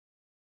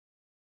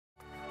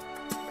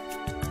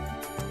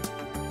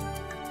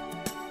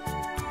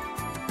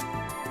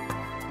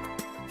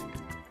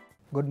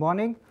Good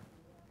morning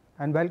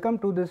and welcome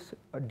to this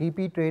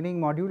DP training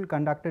module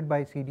conducted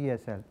by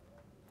CDSL.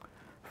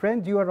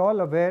 Friends, you are all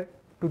aware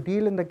to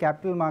deal in the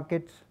capital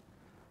markets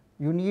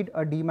you need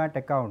a demat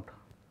account,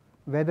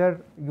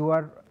 whether you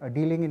are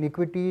dealing in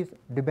equities,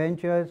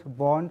 debentures,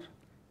 bonds,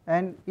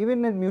 and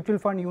even in mutual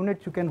fund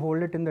units you can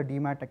hold it in the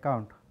demat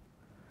account.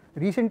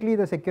 Recently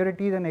the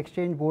Securities and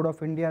Exchange Board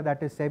of India,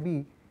 that is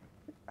SEBI,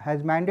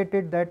 has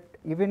mandated that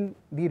even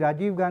the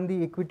Rajiv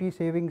Gandhi equity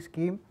savings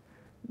scheme,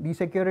 the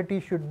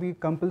securities should be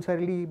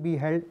compulsorily be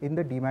held in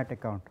the demat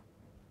account.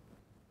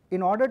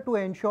 In order to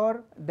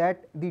ensure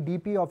that the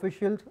DP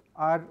officials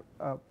are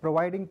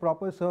providing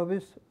proper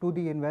service to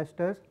the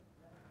investors,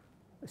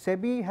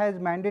 SEBI has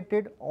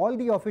mandated all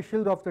the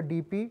officials of the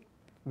DP,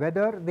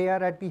 whether they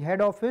are at the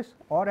head office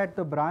or at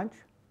the branch,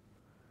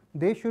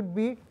 they should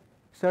be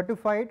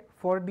certified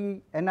for the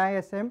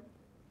NISM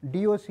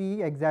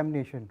DOCE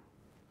examination.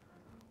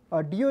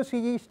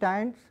 DOCE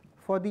stands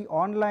for the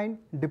Online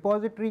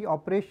Depository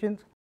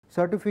Operations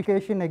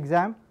Certification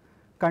Exam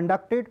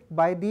conducted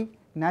by the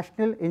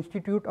National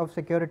Institute of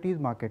Securities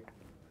Market.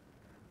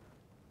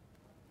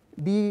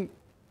 The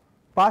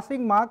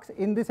passing marks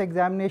in this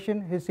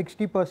examination is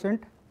 60%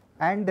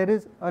 and there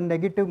is a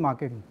negative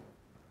marking.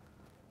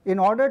 In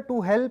order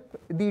to help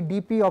the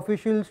DP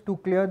officials to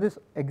clear this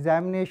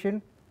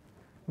examination,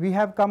 we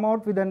have come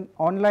out with an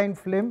online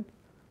film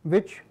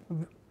which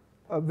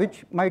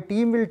my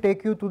team will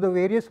take you to the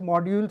various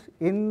modules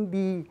in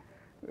the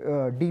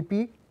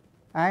DP,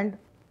 and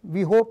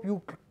we hope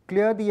you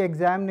clear the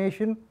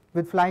examination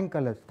with flying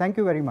colors. Thank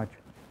you very much.